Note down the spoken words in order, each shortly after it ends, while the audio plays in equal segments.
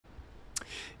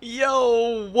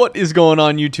Yo, what is going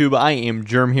on YouTube? I am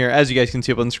Germ here, as you guys can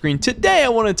see up on the screen. Today I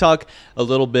want to talk a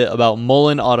little bit about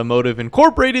Mullen Automotive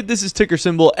Incorporated. This is ticker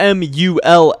symbol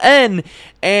MULN.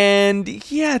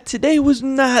 And yeah, today was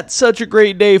not such a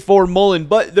great day for Mullen,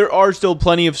 but there are still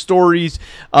plenty of stories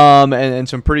and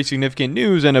some pretty significant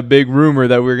news and a big rumor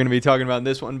that we're going to be talking about in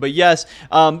this one. But yes,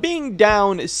 being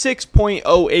down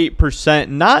 6.08%,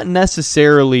 not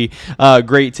necessarily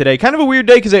great today. Kind of a weird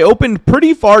day because they opened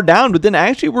pretty far down, but then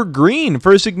actually were green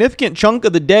for a significant chunk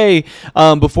of the day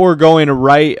before going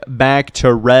right back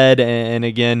to red, and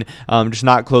again just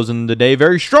not closing the day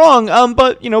very strong,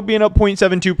 but you know, being up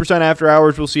 0.72% after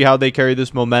hours. We'll see how they carry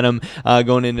this momentum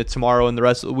going into tomorrow and the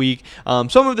rest of the week.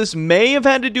 Some of this may have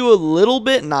had to do a little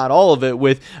bit, not all of it,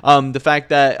 with the fact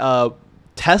that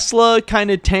Tesla kind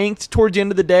of tanked towards the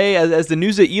end of the day as the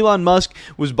news that Elon Musk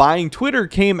was buying Twitter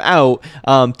came out.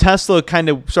 Tesla kind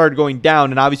of started going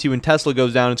down, and obviously when Tesla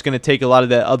goes down, it's going to take a lot of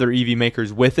the other EV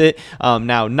makers with it.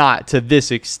 Now, not to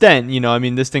this extent, you know, I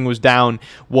mean, this thing was down,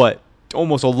 what,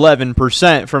 almost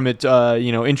 11% from its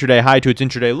intraday high to its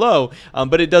intraday low,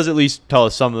 but it does at least tell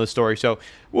us some of the story. So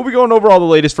we'll be going over all the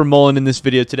latest from Mullen in this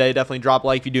video today. Definitely drop a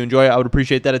like if you do enjoy it. I would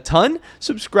appreciate that a ton.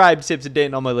 Subscribe to stay up to date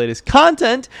on all my latest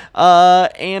content.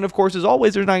 And of course, as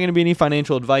always, there's not going to be any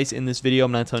financial advice in this video.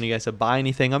 I'm not telling you guys to buy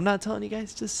anything. I'm not telling you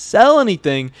guys to sell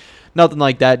anything. Nothing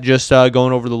like that. Just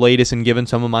going over the latest and giving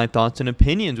some of my thoughts and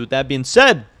opinions. With that being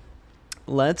said,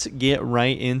 let's get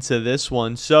right into this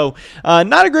one. So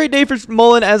not a great day for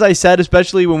Mullen, as I said,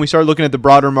 especially when we start looking at the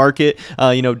broader market.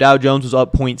 Dow Jones was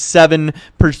up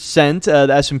 0.7%.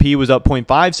 The S&P was up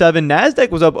 0.57%. NASDAQ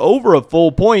was up over a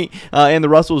full point, and the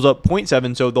Russell was up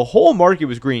 0.7%. So the whole market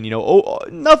was green.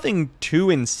 Nothing too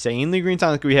insanely green. It's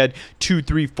not like we had 2,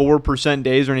 3, 4%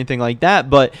 days or anything like that.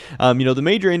 But, the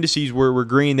major indices were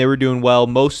green. They were doing well.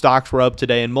 Most stocks were up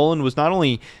today. And Mullen was not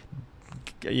only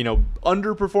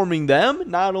underperforming them.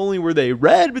 Not only were they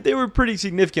red, but they were pretty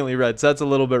significantly red, so that's a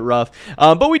little bit rough.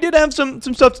 But we did have some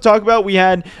stuff to talk about. We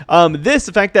had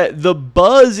the fact that the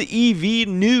Buzz EV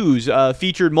News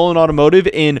featured Mullen Automotive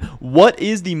in what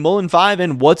is the Mullen 5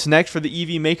 and what's next for the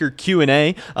EV maker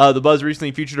Q&A. The Buzz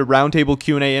recently featured a roundtable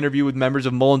Q&A interview with members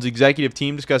of Mullen's executive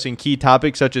team discussing key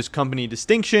topics such as company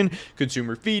distinction,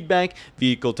 consumer feedback,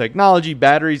 vehicle technology,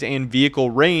 batteries, and vehicle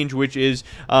range, which is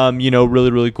really,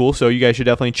 really cool. So you guys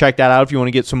should definitely check that out if you want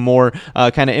to get some more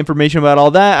kind of information about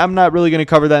all that. I'm not really going to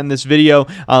cover that in this video,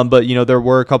 but there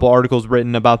were a couple articles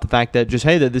written about the fact that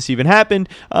that this even happened,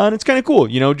 and it's kind of cool.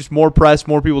 Just more press,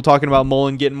 more people talking about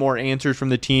Mullen, getting more answers from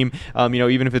the team.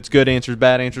 Even if it's good answers,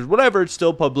 bad answers, whatever, it's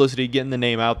still publicity, getting the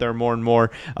name out there more and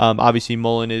more. Obviously,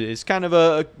 Mullen is kind of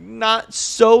a not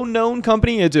so known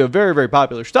company. It's a very, very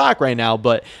popular stock right now,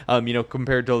 but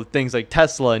compared to things like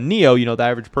Tesla and NIO, the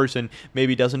average person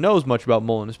maybe doesn't know as much about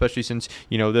Mullen, especially since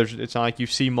it's not like you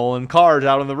see Mullen cars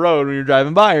out on the road when you're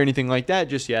driving by or anything like that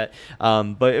just yet.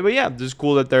 But yeah, this is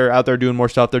cool that they're out there doing more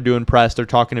stuff. They're doing press. They're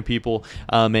talking to people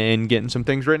and getting some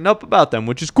things written up about them,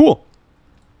 which is cool.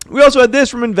 We also had this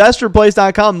from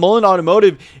investorplace.com. Mullen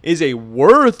Automotive is a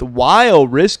worthwhile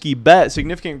risky bet.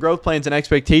 Significant growth plans and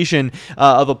expectation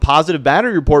of a positive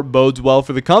battery report bodes well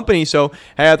for the company. So,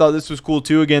 hey, I thought this was cool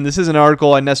too. Again, this is an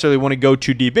article I necessarily want to go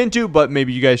too deep into, but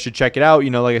maybe you guys should check it out.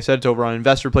 Like I said, it's over on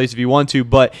Investor Place if you want to.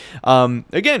 But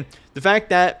again, the fact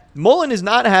that Mullen is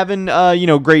not having,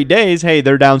 great days. Hey,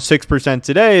 they're down 6%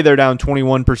 today. They're down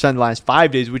 21% the last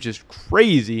 5 days, which is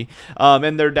crazy.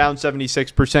 And they're down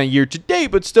 76% year to date.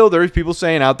 But still, there's people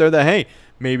saying out there that, hey,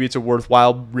 maybe it's a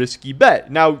worthwhile risky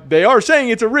bet. Now, they are saying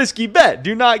it's a risky bet.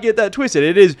 Do not get that twisted.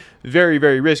 It is very,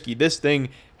 very risky. This thing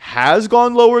has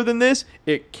gone lower than this.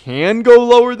 It can go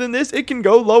lower than this. It can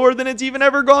go lower than it's even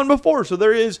ever gone before. So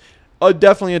there is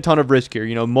definitely a ton of risk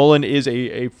here. Mullen is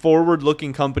a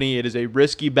forward-looking company. It is a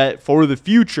risky bet for the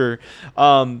future.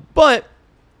 But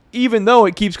even though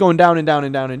it keeps going down and down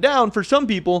and down and down, for some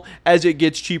people, as it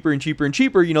gets cheaper and cheaper and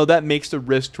cheaper, that makes the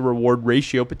risk to reward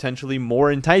ratio potentially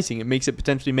more enticing. It makes it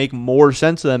potentially make more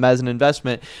sense to them as an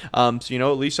investment.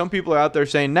 So, at least some people are out there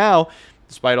saying now,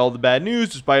 despite all the bad news,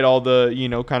 despite all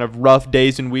the, kind of rough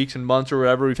days and weeks and months or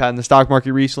whatever we've had in the stock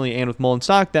market recently and with Mullen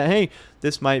stock, that, hey,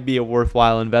 this might be a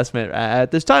worthwhile investment at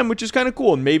this time, which is kind of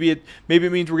cool. And maybe it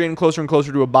means we're getting closer and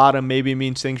closer to a bottom. Maybe it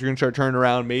means things are going to start turning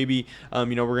around. Maybe, we're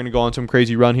going to go on some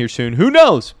crazy run here soon. Who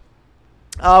knows?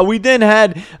 We then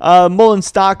had Mullen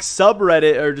stock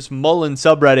subreddit, or just Mullen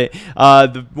subreddit.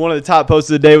 One of the top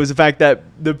posts of the day was the fact that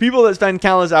the people that spend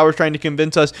countless hours trying to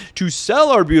convince us to sell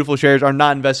our beautiful shares are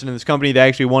not invested in this company. They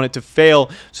actually want it to fail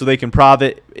so they can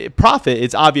profit profit,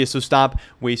 it's obvious. So stop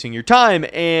wasting your time.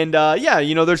 And yeah,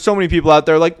 you know, there's so many people out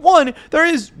there. Like, one, there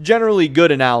is generally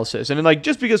good analysis, and like,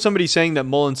 just because somebody's saying that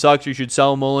Mullen sucks, you should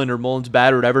sell Mullen, or Mullen's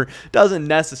bad or whatever, doesn't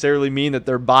necessarily mean that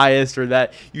they're biased or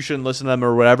that you shouldn't listen to them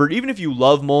or whatever. Even if you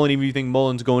love Mullen, even if you think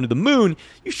Mullen's going to the moon,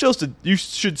 you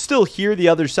should still hear the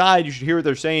other side. You should hear what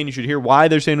they're saying. You should hear why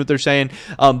they're saying what they're saying.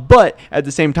 But at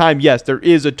the same time, yes, there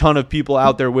is a ton of people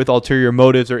out there with ulterior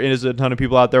motives. There is a ton of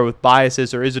people out there with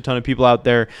biases. There is a ton of people out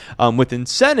there with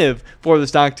incentive for the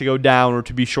stock to go down or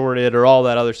to be shorted or all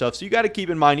that other stuff. So you got to keep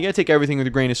in mind, you got to take everything with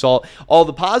a grain of salt. All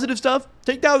the positive stuff,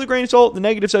 take that with a grain of salt. The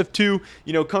negative stuff too,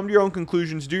 you know, come to your own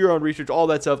conclusions, do your own research, all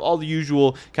that stuff, all the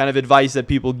usual kind of advice that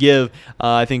people give,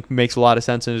 I think makes a lot of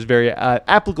sense and is very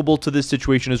applicable to this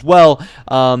situation as well.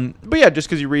 But yeah, just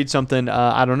because you read something,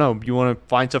 I don't know, you want to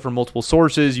find stuff from multiple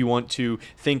sources, you want to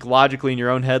think logically in your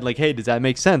own head, like, hey, does that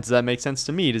make sense? Does that make sense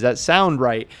to me? Does that sound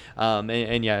right?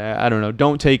 And yeah, I don't know,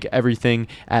 don't take everything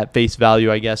at face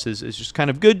value, I guess, is just kind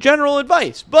of good general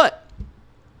advice. But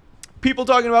people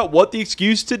talking about what the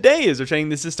excuse today is. They're saying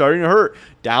this is starting to hurt.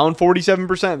 Down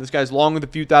 47%. This guy's long with a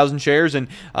few thousand shares, and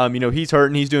you know, he's hurt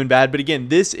and he's doing bad. But again,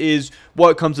 this is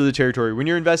what comes to the territory when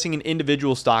you're investing in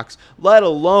individual stocks, let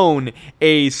alone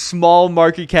a small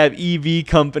market cap EV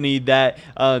company that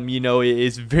you know,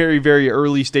 is very, very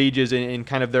early stages in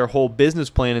kind of their whole business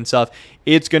plan and stuff.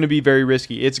 It's going to be very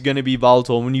risky. It's going to be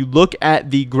volatile. When you look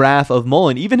at the graph of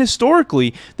Mullen, even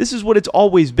historically, this is what it's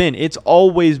always been. It's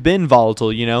always been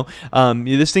volatile, you know.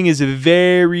 This thing is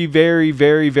very, very,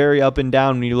 very, very up and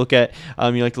down. When you look at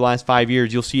you know, like the last 5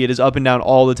 years, you'll see it is up and down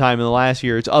all the time. In the last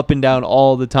year, it's up and down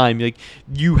all the time. Like,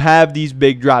 you have these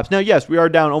big drops. Now, yes, we are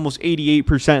down almost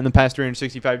 88% in the past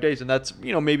 365 days, and that's,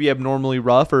 you know, maybe abnormally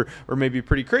rough or maybe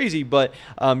pretty crazy. But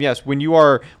yes, when you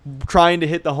are trying to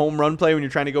hit the home run play, when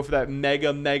you're trying to go for that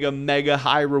mega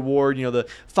high reward, you know, the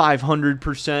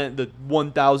 500%, the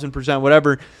 1000%,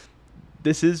 whatever,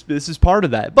 this is part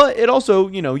of that. But it also,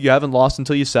 you know, you haven't lost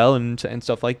until you sell and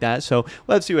stuff like that. So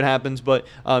let's see what happens. But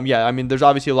yeah, I mean, there's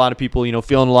obviously a lot of people, you know,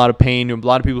 feeling a lot of pain, a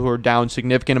lot of people who are down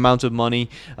significant amounts of money.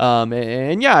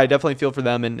 And yeah, I definitely feel for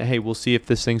them. And hey, we'll see if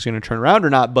this thing's going to turn around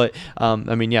or not. But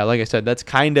I mean, yeah, like I said, that's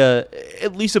kind of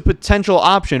at least a potential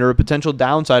option or a potential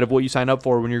downside of what you sign up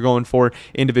for when you're going for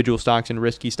individual stocks and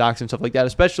risky stocks and stuff like that,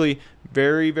 especially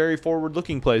very, very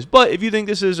forward-looking plays. But if you think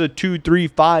this is a 2, 3,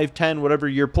 5, 10, whatever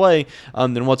year play,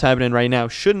 then what's happening right now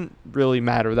shouldn't really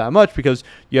matter that much because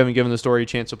you haven't given the story a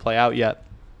chance to play out yet.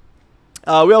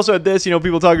 We also had this, you know,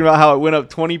 people talking about how it went up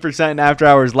 20% in after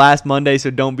hours last Monday, so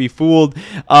don't be fooled.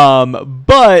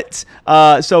 But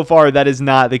so far, that is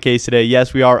not the case today.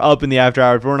 Yes, we are up in the after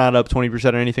hours. We're not up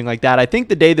 20% or anything like that. I think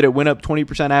the day that it went up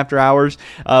 20% after hours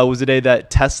was the day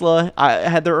that Tesla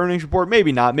had their earnings report.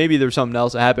 Maybe not. Maybe there's something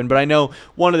else that happened. But I know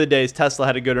one of the days Tesla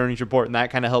had a good earnings report, and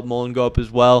that kind of helped Mullen go up as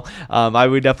well. I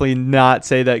would definitely not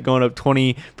say that going up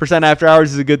 20% after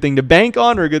hours is a good thing to bank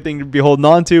on or a good thing to be holding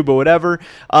on to, but whatever.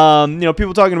 You know,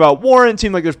 people talking about warrants,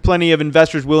 seem like there's plenty of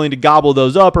investors willing to gobble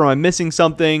those up, or am I missing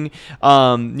something?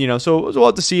 You know, so we'll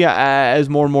have to see as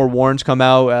more and more warrants come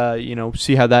out, you know,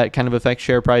 see how that kind of affects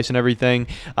share price and everything.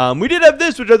 We did have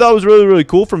this, which I thought was really, really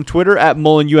cool, from Twitter at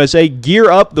Mullen USA.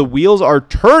 Gear up, the wheels are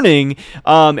turning,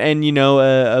 and, you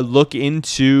know, look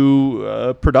into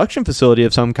a production facility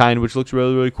of some kind, which looks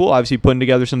really, really cool. Obviously putting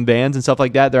together some vans and stuff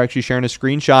like that. They're actually sharing a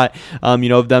screenshot, you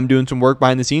know, of them doing some work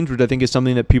behind the scenes, which I think is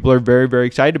something that people are very, very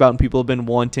excited about and people have been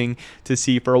wanting to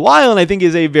see for a while, and I think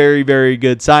is a very, very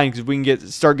good sign, because if we can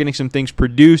start getting some things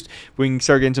produced, we can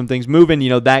start getting some things moving, you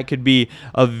know, that could be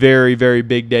a very, very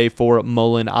big day for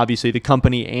Mullen, obviously the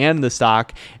company and the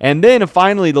stock. And then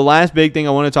finally, the last big thing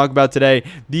I want to talk about today,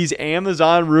 these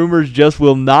Amazon rumors just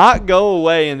will not go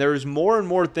away, and there's more and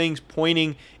more things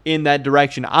pointing in that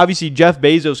direction. Obviously, Jeff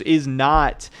Bezos is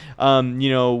not, you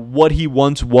know, what he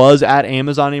once was at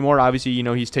Amazon anymore. Obviously, you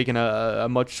know, he's taken a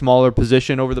much smaller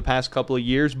position over the past couple of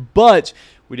years, but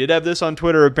we did have this on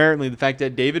Twitter, apparently, the fact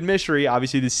that David Mishry,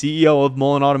 obviously the CEO of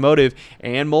Mullen Automotive,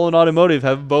 and Mullen Automotive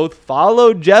have both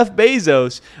followed Jeff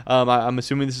Bezos. I'm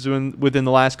assuming this is within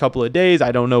the last couple of days.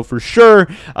 I don't know for sure,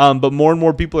 but more and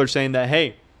more people are saying that,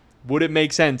 hey, would it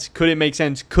make sense? Could it make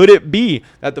sense? Could it be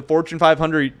that the Fortune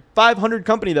 500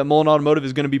 company that Mullen Automotive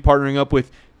is going to be partnering up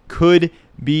with could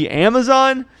be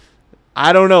Amazon?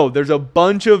 I don't know. There's a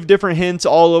bunch of different hints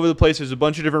all over the place. There's a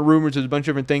bunch of different rumors. There's a bunch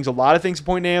of different things. A lot of things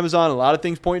pointing to Amazon. A lot of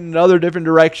things pointing in other different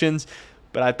directions.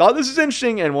 But I thought this was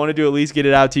interesting and wanted to at least get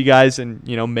it out to you guys and,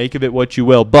 you know, make of it what you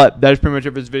will. But that is pretty much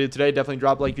it for this video today. Definitely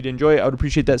drop a like if you did enjoy it. I would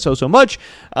appreciate that so much.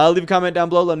 Leave a comment down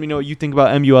below. Let me know what you think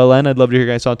about MULN. I'd love to hear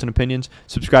your guys' thoughts and opinions.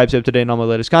 Subscribe, stay up to date on all my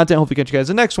latest content. Hopefully catch you guys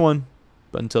in the next one.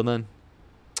 But until then,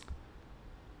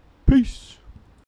 peace.